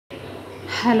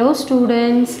Hello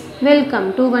students, welcome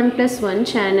to 1+1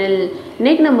 channel.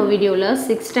 இன்னைக்கு நம்ம வீடியோல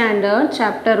 6th standard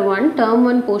chapter 1 term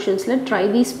 1 portionsல try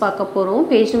these பார்க்க போறோம்.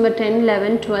 Page number 10,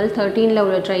 11, 12, 13ல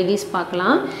உள்ள try these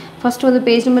பார்க்கலாம். First வந்து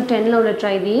page number 10ல உள்ள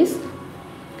try these.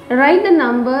 Write the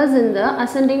numbers in the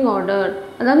ascending order.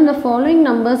 அதாவது இந்த following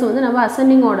numbers வந்து நம்ம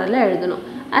ascending orderல எழுதணும்.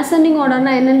 Ascending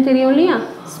orderனா என்னன்னு தெரியும் இல்லையா?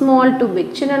 Small to big.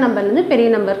 சின்ன நம்பர்ல இருந்து பெரிய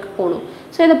நம்பருக்கு போணும்.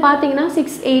 So இத பாத்தீங்கன்னா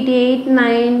 688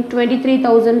 9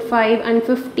 23005 and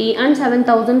 50 and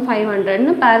 7500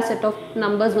 னு pair set of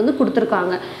numbers வந்து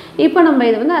கொடுத்திருக்காங்க. இப்போ நம்ம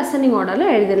இத வந்து ascending orderல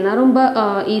எழுதிடலாம். ரொம்ப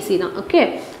ஈஸி தான். ஓகே.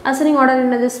 Ascending order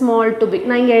என்னது small to big.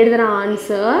 நான் இங்க எழுதுற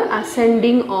ஆன்சர்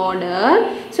ascending order.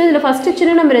 So இதுல first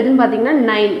சின்ன நம்பர் எதுன்னு பாத்தீங்கன்னா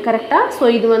 9 கரெக்ட்டா? So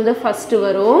இது வந்து first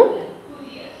வரும்.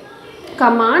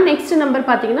 கமா next நம்பர்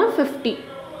பாத்தீங்கன்னா 50.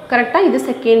 கரெக்ட்டா? இது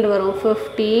செகண்ட் வரும்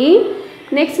 50.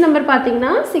 Next number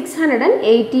பாத்தீங்கன்னா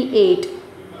 688.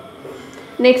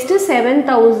 Next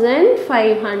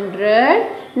 7500.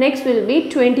 Next will be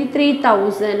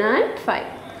 23005.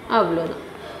 அவ்வளவுதான்.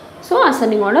 So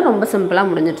ascending order ரொம்ப சிம்பிளா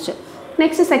முடிஞ்சிருச்சு.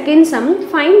 Next second sum,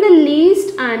 find the least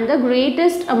and the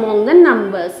greatest among the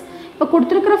numbers. இப்போ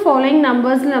கொடுத்திருக்கிற following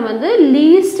numbersல வந்து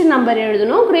least number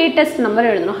எழுதணும், greatest number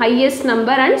எழுதணும், highest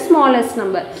number and smallest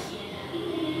number.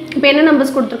 இப்போ என்ன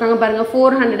நம்பர்ஸ் கொடுத்திருக்காங்க பாருங்க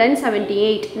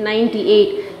 478 98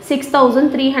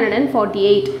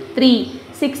 6348 3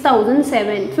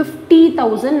 6007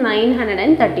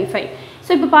 50935 ஸோ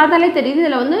இப்போ பார்த்தாலே தெரியுது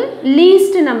இதில் வந்து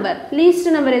லீஸ்ட் நம்பர்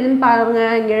எதுன்னு பாருங்க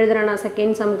இங்கே எழுதுறேன் நான்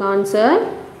செகண்ட் சம்க்கு ஆன்சர்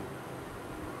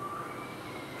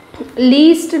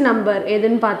லீஸ்ட் நம்பர்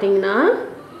எதுன்னு பார்த்தீங்கன்னா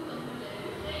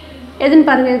எதுன்னு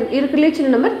பாருங்க இருக்குல்லே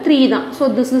சின்ன நம்பர் 3 தான் so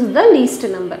this is the least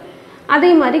number அதே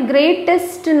மாதிரி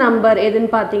greatest number எதுன்னு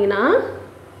பார்த்தீங்கன்னா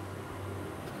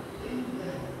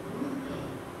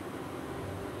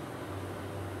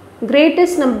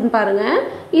greatest number பாருங்க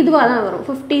இதுவா தான் வரும்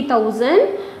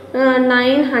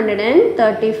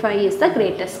 50935 is the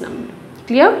greatest number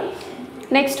clear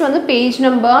next வந்து page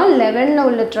number 11ல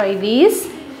உள்ள try these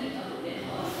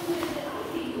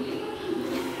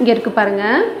இங்க இருக்கு பாருங்க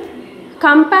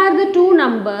compare the two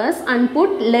numbers and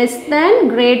put less than,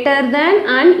 greater than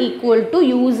and equal to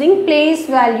using place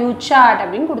value chart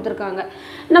அப்படினு கொடுத்திருக்காங்க.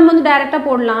 நம்ம வந்து டைரக்ட்டா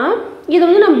போடலாம். இது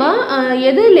வந்து நம்ம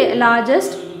எது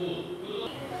largest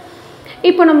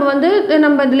இப்போ நம்ம வந்து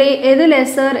நம்ம எது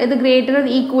lesser எது greater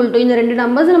equal to இந்த ரெண்டு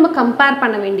நம்பர்ஸ் நம்ம கம்பேர்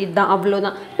பண்ண வேண்டியதுதான்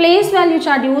அவ்வளவுதான். place value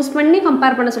chart யூஸ் பண்ணி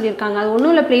கம்பேர் பண்ண சொல்லிருக்காங்க. அது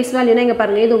ஒண்ணும் இல்ல place valueனா இங்க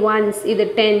பாருங்க இது ones, இது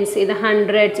tens, இது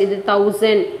hundreds, இது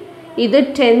 1000 இது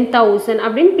 10000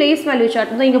 அப்படிን place value chart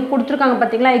தான் இங்க கொடுத்திருக்காங்க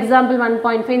பாத்தீங்களா எக்ஸாம்பிள்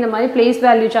 1.5 இந்த மாதிரி place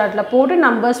value chartல போட்டு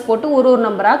நம்பர்ஸ் போட்டு ஒரு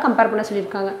நம்பரா கம்பேர் பண்ண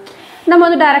சொல்லிருக்காங்க நம்ம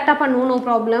வந்து டைரக்ட்டா பண்ணுவோம் நோ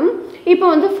ப்ராப்ளம் இப்போ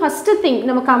வந்து ஃபர்ஸ்ட் திங்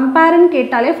நம்ம கம்பேர் ன்னு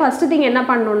கேட்டாலே ஃபர்ஸ்ட் திங் என்ன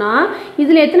பண்ணனும்னா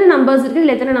இதுல எத்தனை நம்பர்ஸ் இருக்கு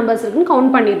இதுல எத்தனை நம்பர்ஸ் இருக்குன்னு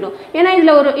கவுண்ட் பண்ணிடணும் ஏனா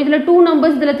இதுல 2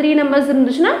 நம்பர்ஸ் இதுல 3 நம்பர்ஸ்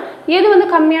இருந்துச்சுனா எது வந்து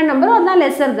கம்மியான நம்பர் அதான்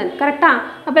லெஸ்ஸர் தென் கரெக்ட்டா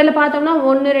அப்ப இதல பார்த்தோம்னா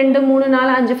 1 2 3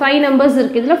 4 5 5 நம்பர்ஸ்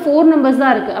இருக்கு இதுல 4 நம்பர்ஸ்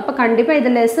தான் இருக்கு அப்ப கண்டிப்பா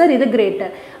இது லெஸ்ஸர் இது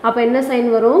கிரேட்டர் அப்ப என்ன சைன்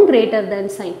வரும் கிரேட்டர்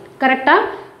தென் சைன் கரெக்ட்டா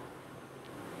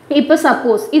இப்போ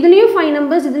சப்போஸ் இதுலயும்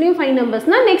 5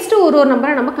 நம்பர்ஸ்னா நெக்ஸ்ட் ஒரு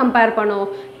நம்பரை நம்ம கம்பேர்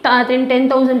பண்ணுவோம்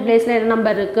 10000 பிளேஸ்ல என்ன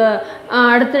நம்பர் இருக்கு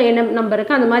அடுத்து என்ன நம்பர்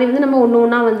இருக்கு அந்த மாதிரி வந்து நம்ம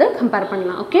ஒவ்வொண்ணா வந்து கம்பேர்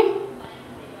பண்ணலாம் ஓகே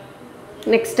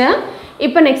நெக்ஸ்ட்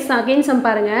இப்போ நெக்ஸ்ட் அகைன் சம்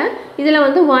பாருங்க இதுல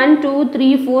வந்து 1 2 3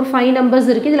 4 5 நம்பர்ஸ்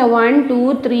இருக்கு இதுல 1 2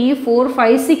 3 4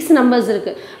 5 6 நம்பர்ஸ்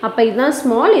இருக்கு அப்ப இதுதான்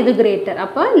ஸ்மால் இது கிரேட்டர்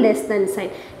அப்ப less than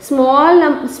sign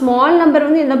small number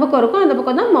வந்து எந்த பக்கம் இருக்கோ அந்த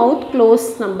பக்கம் தான் மவுத் க்ளோஸ்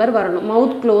நம்பர் வரணும்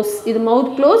மவுத் க்ளோஸ்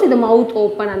இது மவுத்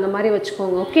ஓபன் அந்த மாதிரி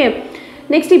வெச்சுக்கோங்க ஓகே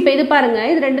நெக்ஸ்ட் இப்போ இது பாருங்க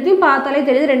இது ரெண்டுத்தையும் பார்த்தாலே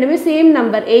தெரியுது ரெண்டுமே சேம்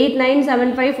நம்பர்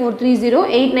 8975430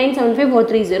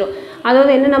 8975430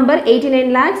 அதாவது என்ன நம்பர்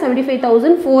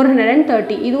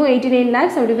 89,75,430 இதுவும்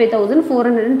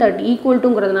 89,75,430 ஈக்குவல்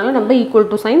டுங்கிறதுனால நம்ம ஈக்குவல்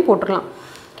டு சைன் போட்டுறலாம்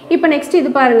இப்போ நெக்ஸ்ட் இது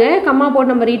பாருங்க கம்மா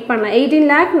போட்டு நம்ம ரீட் பண்ணலாம்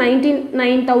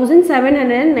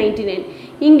 18,99,799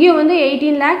 இங்கேயும் வந்து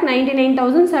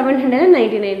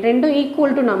 18,99,799 ரெண்டும்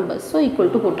equal to numbers so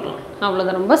equal to போட்டுடலாம்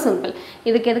அவ்வளோதான் ரொம்ப சிம்பிள்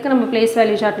இதுக்கு எதுக்கு நம்ம பிளேஸ்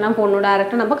வேல்யூ சார்ட்லாம் போடணும்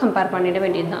டேரெக்டாக நம்ம கம்பேர் பண்ணிட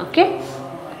வேண்டியது தான் ஓகே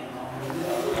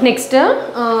நெக்ஸ்ட்டு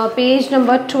பேஜ்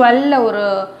நம்பர் 12ல ஒரு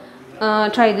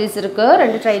ட்ரை தீஸ் இருக்குது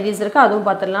ரெண்டு ட்ரை தீஸ் இருக்குது அதுவும்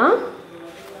பார்த்துடலாம்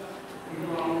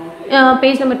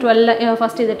பேஜ் நம்பர் 12ல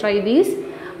ஃபர்ஸ்ட் இது try these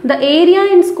The area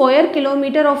in square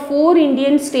kilometer of 4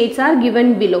 Indian states are given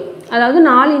below. அதாவது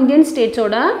 4 இந்தியன்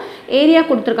ஸ்டேட்ஸோட ஏரியா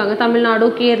கொடுத்துருக்காங்க தமிழ்நாடு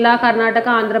கேரளா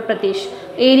கர்நாடகா ஆந்திர பிரதேஷ்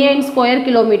ஏரியா இன் square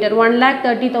kilometre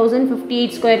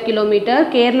 1,30,058 square kilometre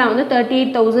Kerala வந்து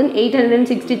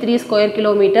 38,863 ஸ்கொயர்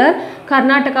கிலோமீட்டர்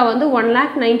கர்நாடகா வந்து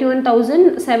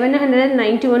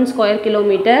 1,91,791 ஸ்கொயர்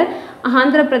கிலோமீட்டர்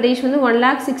ஆந்திர பிரதேஷ் வந்து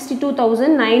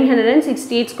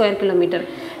 1,62,968 square kilometre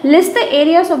list the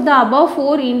areas of the above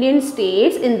 4 Indian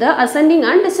states in the ascending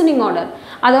and descending order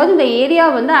அதாவது இந்த area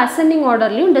வந்து ascending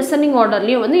ஆர்டர்லையும் descending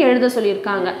ஆர்டர்லையும் வந்து எழுத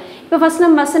சொல்லியிருக்காங்க இப்போ ஃபஸ்ட்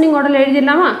நம்ம அசெண்டிங் ஆர்டரில்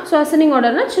எழுதிடலாமா ஸோ அசெண்டிங்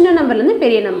ஆர்டர்னா சின்ன நம்பர்லேருந்து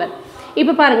பெரிய நம்பர்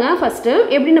இப்போ பாருங்கள் ஃபஸ்ட்டு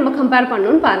எப்படி நம்ம கம்பேர்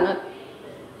பண்ணணும்னு பாருங்கள்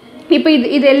இப்போ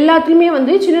இது எல்லாத்துலேயுமே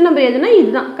வந்து சின்ன நம்பர் எதுனா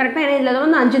இதுதான் கரெக்டாக ஏன்னா இதில்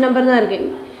வந்து 5 நம்பர் தான் இருக்குது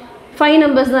 5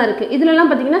 நம்பர்ஸ் தான் இருக்குது இதுலலாம்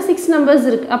பார்த்தீங்கன்னா 6 நம்பர்ஸ்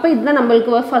இருக்குது அப்போ இதுதான்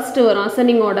நம்மளுக்கு ஃபஸ்ட்டு வரும்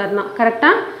அசெண்டிங் ஆர்டர்னா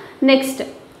கரெக்டாக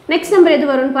நெக்ஸ்ட் நம்பர் எது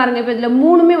வரும்னு பாருங்கள் இப்போ இதில்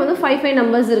மூணுமே வந்து 5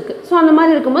 நம்பர்ஸ் இருக்குது ஸோ அந்த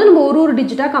மாதிரி இருக்கும்போது நம்ம ஒரு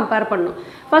டிஜிட்டாக கம்பேர் பண்ணணும்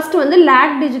ஃபஸ்ட்டு வந்து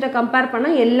லேக் டிஜிட்டை கம்பேர்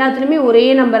பண்ணால் எல்லாத்துலேயுமே ஒரே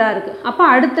நம்பராக இருக்குது அப்போ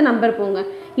அடுத்த நம்பர் போங்க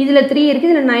இதில் 3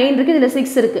 இருக்குது இதில் 9 இருக்குது இதில்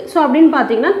 6 இருக்குது ஸோ அப்படின்னு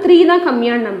பார்த்தீங்கன்னா 3 தான்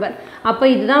கம்மியான நம்பர் அப்போ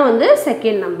இதுதான் வந்து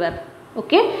செகண்ட் நம்பர்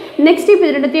ஓகே நெக்ஸ்ட் இப்போ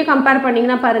இது ரெண்டுத்தையும் கம்பேர்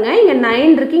பண்ணிங்கன்னா பாருங்கள் இங்கே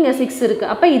 9 இருக்குது இங்கே 6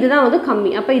 இருக்குது அப்போ இதுதான் வந்து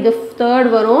கம்மி அப்போ இது தேர்ட்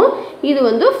வரும் இது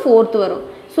வந்து ஃபோர்த் வரும்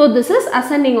so this is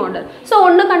ascending order so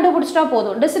ஒன்று கண்டுபிடிச்சிட்டா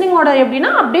போதும் டிசெண்டிங் ஆர்டர் எப்படின்னா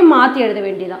அப்படியே மாற்றி எழுத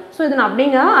வேண்டியதான் ஸோ இதை நான்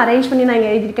அப்படிங்க அரேஞ்ச் பண்ணி நான் இங்கே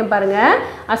எழுதியிருக்கேன் பாருங்கள்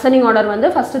அசெண்டிங் ஆர்டர் வந்து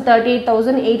ஃபஸ்ட்டு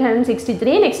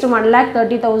 38,863 நெக்ஸ்ட்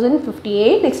 1,30,058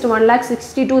 நெக்ஸ்ட்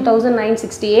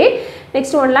 1,62,968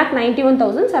 நெக்ஸ்ட்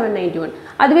 1,91,791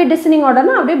 அதுவே டிசெண்டிங்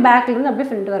ஆர்டர்னா அப்படியே பேக்லேருந்து அப்படியே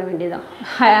ஃப்ரண்ட் வர வேண்டியதான்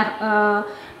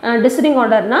டிசெண்டிங்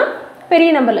ஆர்டர்னா பெரிய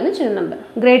நம்பர்லேருந்து சின்ன number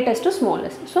greatest to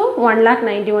smallest so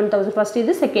 1,91,000 first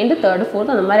இது செகண்ட் தேர்டு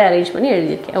ஃபோர்த் அந்த மாதிரி அரேஞ்ச் பண்ணி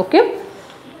எழுதியிருக்கேன் ஓகே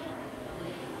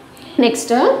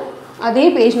நெக்ஸ்ட்டு அதே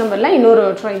பேஜ் நம்பரில் இன்னொரு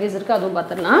ட்ரைஸ் இருக்குது அதுவும்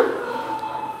பார்த்துடலாம்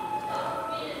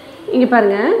இங்கே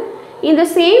பாருங்கள் in the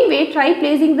same way try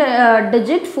placing the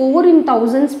digit 4 in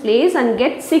thousands place and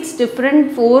get 6 different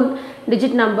 4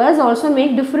 digit numbers also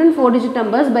make different 4 digit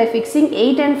numbers by fixing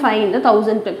 8 and 5 in the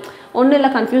thousand ஒன்றும்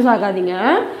இல்லை கன்ஃபியூஸ் ஆகாதீங்க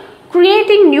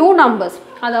creating new numbers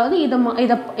அதாவது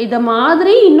இதை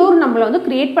மாதிரி இன்னொரு நம்பரை வந்து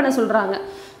create பண்ண சொல்கிறாங்க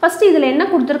ஃபஸ்ட்டு இதில் என்ன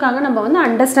கொடுத்துருக்காங்க நம்ம வந்து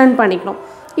அண்டர்ஸ்டாண்ட் பண்ணிக்கணும்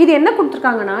இது என்ன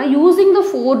கொடுத்துருக்காங்கன்னா using the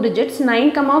 4 digits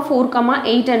 9, 4,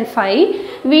 8 and 5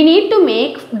 we need to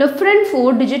make different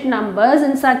 4 digit numbers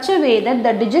in such a way that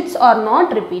the digits are not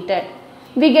repeated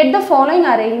we get the following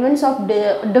arrangements of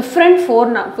different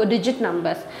 4 digit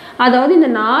numbers அதாவது இந்த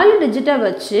 4 டிஜிட்டை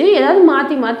வச்சு ஏதாவது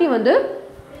மாற்றி வந்து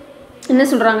என்ன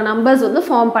சொல்கிறாங்க நம்பர்ஸ் வந்து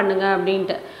form பண்ணுங்க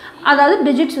அப்படின்ட்டு அதாவது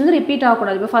டிஜிட்ஸ் வந்து ரிப்பீட்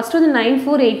ஆகக்கூடாது இப்போ ஃபஸ்ட்டு வந்து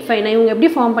 9,4,8,5 நான் இவங்க எப்படி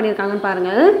ஃபார்ம் பண்ணியிருக்காங்கன்னு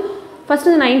பாருங்கள் ஃபஸ்ட்டு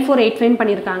வந்து 9,4,8,5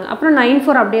 பண்ணியிருக்காங்க அப்புறம்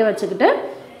 9,4 அப்படியே வச்சுக்கிட்டு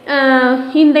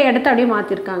இந்த இடத்த அப்படியே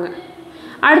மாற்றிருக்காங்க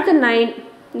அடுத்து 9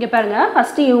 இங்கே பாருங்கள்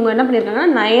ஃபஸ்ட்டு இவங்க என்ன பண்ணியிருக்காங்கன்னா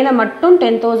 9 மட்டும்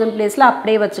 10,000 பிளேஸில்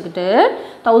அப்படியே வச்சுக்கிட்டு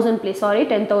 1000 பிளேஸ் சாரி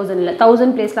 10,000 இல்லை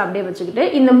 1000 பிளேஸில் அப்படியே வச்சுக்கிட்டு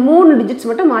இந்த 3 டிஜிட்ஸ்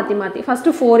மட்டும் மாற்றி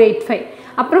ஃபஸ்ட்டு 4,8,5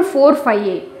 அப்புறம்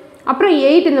 4,5,8 அப்புறம்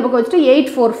 8 இந்த பக்கம் வச்சுட்டு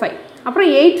 8,4,5 அப்புறம்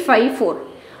 8,5,4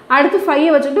 அடுத்து 5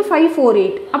 வச்சுக்கிட்டு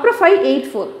 5,4,8 அப்புறம்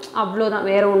 5,8,4 அவ்வளோதான்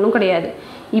வேறு ஒன்றும் கிடையாது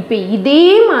இப்போ இதே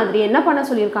மாதிரி என்ன பண்ண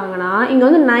சொல்லியிருக்காங்கன்னா இங்கே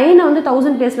வந்து 9 வந்து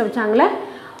 1000 பிளேஸில் வச்சாங்களே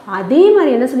அதே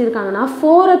மாதிரி என்ன சொல்லியிருக்காங்கன்னா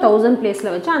 4 1000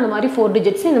 பிளேஸில் வச்சு அந்த மாதிரி 4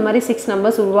 டிஜிட்ஸ் இந்த மாதிரி 6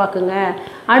 நம்பர்ஸ் உருவாக்குங்க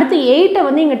அடுத்து 8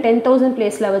 வந்து இங்கே 10,000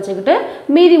 பிளேஸில் வச்சுக்கிட்டு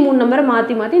மீதி 3 நம்பரை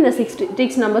மாற்றி இந்த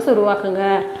 6 நம்பர்ஸ் உருவாக்குங்க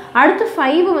அடுத்து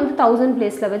 5 வந்து 1000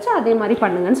 பிளேஸில் வச்சு அதே மாதிரி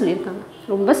பண்ணுங்கன்னு சொல்லியிருக்காங்க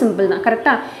ரொம்ப சிம்பிள் தான்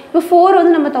கரெக்டாக இப்போ 4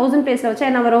 வந்து நம்ம 1000 பிளேஸில் வச்சா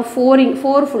என்ன வரும்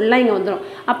 4 ஃபுல்லாக இங்கே வந்துடும்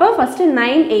அப்போ ஃபஸ்ட்டு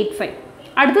 9,8,5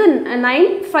 அடுத்தது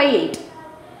 9,5,8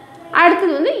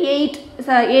 அடுத்தது வந்து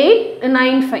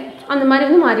 8,9,5 அந்த மாதிரி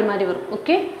வந்து மாறி வரும்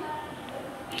ஓகே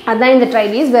அதுதான் இந்த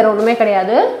ட்ரைலீஸ் வேறு ஒன்றுமே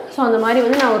கிடையாது ஸோ அந்த மாதிரி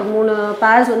வந்து நான் ஒரு 3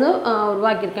 பேர்ஸ் வந்து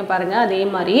உருவாக்கியிருக்கேன் பாருங்கள் அதே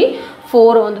மாதிரி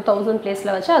 4 வந்து 1000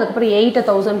 பிளேஸில் வச்சு அதுக்கப்புறம் 8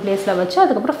 1000 பிளேஸில் வச்சு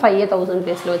அதுக்கப்புறம் 5 1000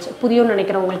 பிளேஸில் வச்சு புரியும்னு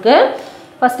நினைக்கிறேன் உங்களுக்கு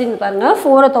ஃபஸ்ட்டு இங்கே பாருங்கள்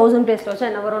 4 1000 பிளேஸில் வச்சு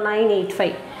என்ன வரும்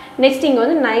 9,8,5 நெக்ஸ்ட் இங்கே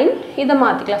வந்து 9 இதை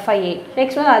மாற்றிக்கலாம் 5,8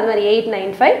 நெக்ஸ்ட் வந்து அது மாதிரி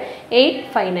 8,9,5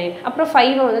 8,5,9 அப்புறம்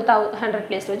 5 வந்து 100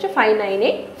 பிளேஸில் வச்சு 5,9,8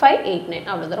 5,8,9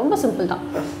 அவ்வளோதான் ரொம்ப சிம்பிள் தான்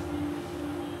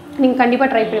நீங்கள் கண்டிப்பாக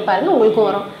ட்ரை பண்ணி பாருங்கள் உங்களுக்கும்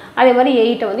வரும் அதே மாதிரி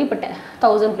 8 வந்து இப்போ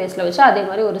 1000 பிளேஸில் வச்சு அதே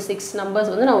மாதிரி ஒரு 6 நம்பர்ஸ்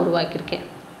வந்து நான் உருவாக்கியிருக்கேன்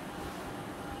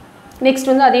நெக்ஸ்ட்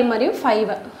வந்து அதே மாதிரி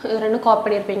 5 ரெண்டும் காப்பி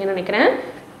பண்ணியிருப்பீங்கன்னு நினைக்கிறேன்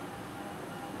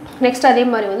நெக்ஸ்ட் அதே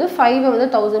மாதிரி வந்து 5 வந்து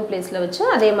 1000 பிளேஸில் வச்சு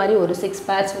அதே மாதிரி ஒரு 6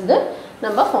 பேர்ஸ் வந்து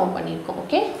நம்ம ஃபார்ம் பண்ணியிருக்கோம்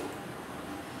okay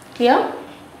clear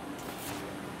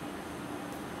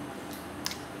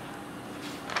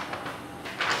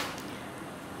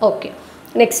okay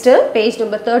next page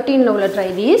number 13 உள்ள try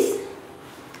these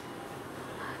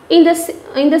In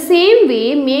the same way,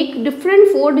 make different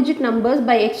 4-digit numbers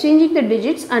by exchanging the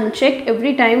digits and check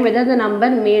every time whether the number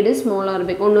made is small or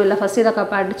big. ஒன்றும் இல்லை, first இதை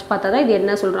படிச்சு பார்த்தா தான் இது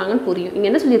என்ன சொல்கிறாங்கன்னு புரியும். இங்கே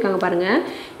என்ன சொல்லியிருக்காங்க பாருங்கள்,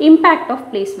 impact of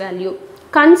place value.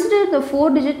 Consider the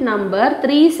 4-digit number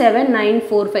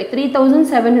 37945,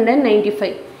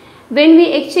 3795. When we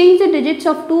exchange the digits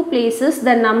of two places,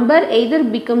 the number either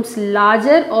becomes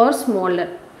larger or smaller.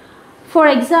 For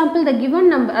example, the given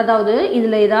number, அதாவது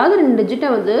இதில் ஏதாவது 2 டிஜிட்டை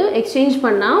வந்து எக்ஸ்சேஞ்ச்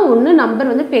பண்ணால் ஒன்று நம்பர்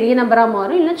வந்து பெரிய நம்பராக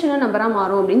மாறும், இல்லை சின்ன நம்பராக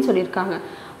மாறும் அப்படின்னு சொல்லியிருக்காங்க.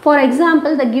 For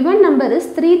example, the given number is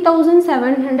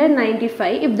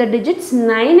 3795. If the digits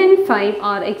 9 and 5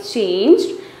 are exchanged,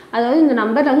 அதாவது இந்த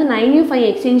நம்பரில் வந்து 9 5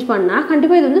 எக்ஸ்சேஞ்ச் பண்ணால்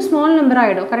கண்டிப்பாக இது வந்து ஸ்மால் நம்பர்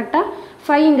ஆகிடும். கரெக்டாக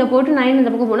 5 இங்கே போட்டு 9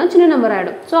 இந்த பக்கம் போனால் சின்ன நம்பர்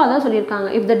ஆகிடும். ஸோ அதான் சொல்லியிருக்காங்க.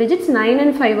 If the digits 9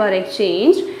 and 5 are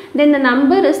exchanged, then the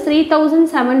number is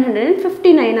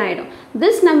 3759 ஆகிடும்.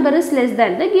 This number is less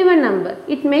than the given number.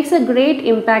 It makes a great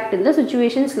impact in the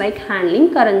situations like handling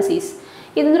currencies.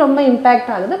 இது வந்து ரொம்ப impact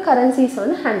ஆகுது currencies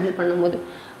வந்து handle பண்ணும்போது.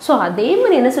 So அதே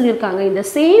மாதிரி என்ன சொல்லியிருக்காங்க, இந்த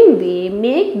same way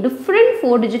make different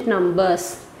 4-digit numbers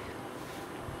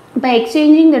by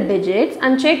exchanging the digits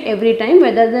and check every time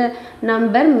whether the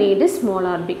number made is small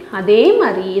or big. அதே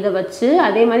மாதிரி இதை வச்சு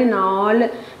அதே மாதிரி 4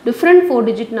 different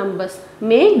 4-digit numbers,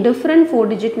 make different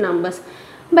 4-digit numbers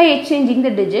by exchanging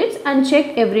the digits and check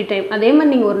every time. அதே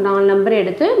மாதிரி நீங்கள் ஒரு 4 நம்பர்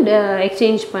எடுத்து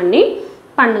எக்ஸ்சேஞ்ச் பண்ணி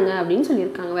பண்ணுங்க அப்படின்னு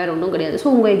சொல்லியிருக்காங்க. வேறு ஒன்றும் கிடையாது. ஸோ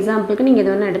உங்கள் எக்ஸாம்பிளுக்கு நீங்கள்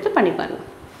இதை வேணால் எடுத்து பண்ணி பாருங்கள்.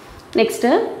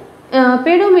 Next,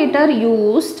 pedometer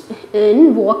used in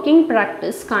walking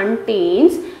practice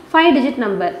contains 5-digit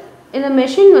number. இந்த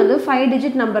மெஷின் வந்து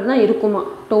 5-digit நம்பர் தான் இருக்குமா,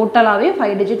 டோட்டலாகவே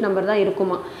 5-digit நம்பர் தான்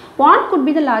இருக்குமா. What could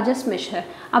be the largest measure?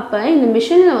 அப்போ இந்த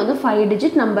மிஷினில் வந்து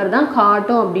 5-digit நம்பர் தான்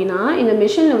காட்டும் அப்படின்னா இந்த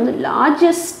மிஷினில் வந்து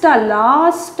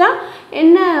லாஸ்ட்டாக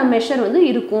என்ன மெஷர் வந்து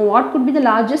இருக்கும்? What could be the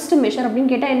largest measure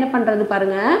அப்படின்னு கேட்டால் என்ன பண்ணுறது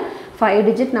பாருங்கள்,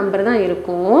 5-digit நம்பர் தான்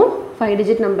இருக்கும்.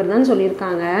 5-digit நம்பர் தான்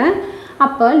சொல்லியிருக்காங்க.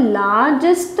 அப்போ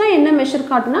லார்ஜஸ்ட்டாக என்ன மெஷர்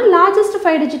காட்டுனா லார்ஜஸ்ட்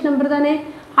 5-digit நம்பர் தானே.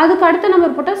 அதுக்கு அடுத்த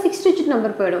நம்பர் போட்டால் 6-digit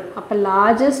நம்பர் போயிடும். அப்போ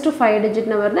லார்ஜஸ்ட் 5-digit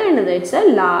நம்பர் தான் என்னது, it's a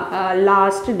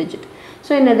last digit.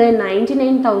 So என்னது,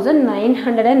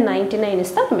 99,999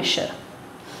 is the measure.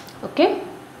 Okay,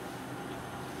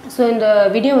 so இந்த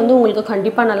வீடியோ வந்து உங்களுக்கு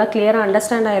கண்டிப்பாக நல்லா கிளியராக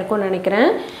அண்டர்ஸ்டாண்ட் ஆகிருக்கும்னு நினைக்கிறேன்.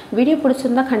 வீடியோ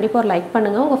பிடிச்சிருந்தா கண்டிப்பாக ஒரு லைக்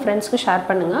பண்ணுங்கள், உங்கள் ஃப்ரெண்ட்ஸ்க்கு ஷேர்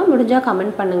பண்ணுங்கள், முடிஞ்சால்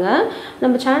கமெண்ட் பண்ணுங்கள்.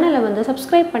 நம்ம சேனலை வந்து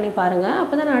சப்ஸ்கிரைப் பண்ணி பாருங்கள்.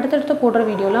 அப்போ தான் அடுத்தடுத்து போடுற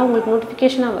வீடியோலாம் உங்களுக்கு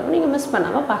நோட்டிஃபிகேஷனாக வரும், நீங்கள் மிஸ்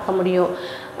பண்ணாமல் பார்க்க முடியும்.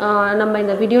 நம்ம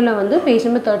இந்த வீடியோவில் வந்து பேஜ்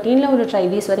நம்பர் 13 ஒரு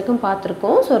ட்ரைவீஸ் வரைக்கும்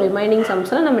பார்த்துருக்கோம். ஸோ ரிமைனிங்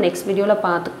சம்ஸ்லாம் நம்ம நெக்ஸ்ட் வீடியோவில்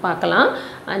பார்க்கலாம்.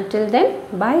 Until then,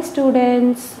 bye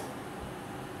students.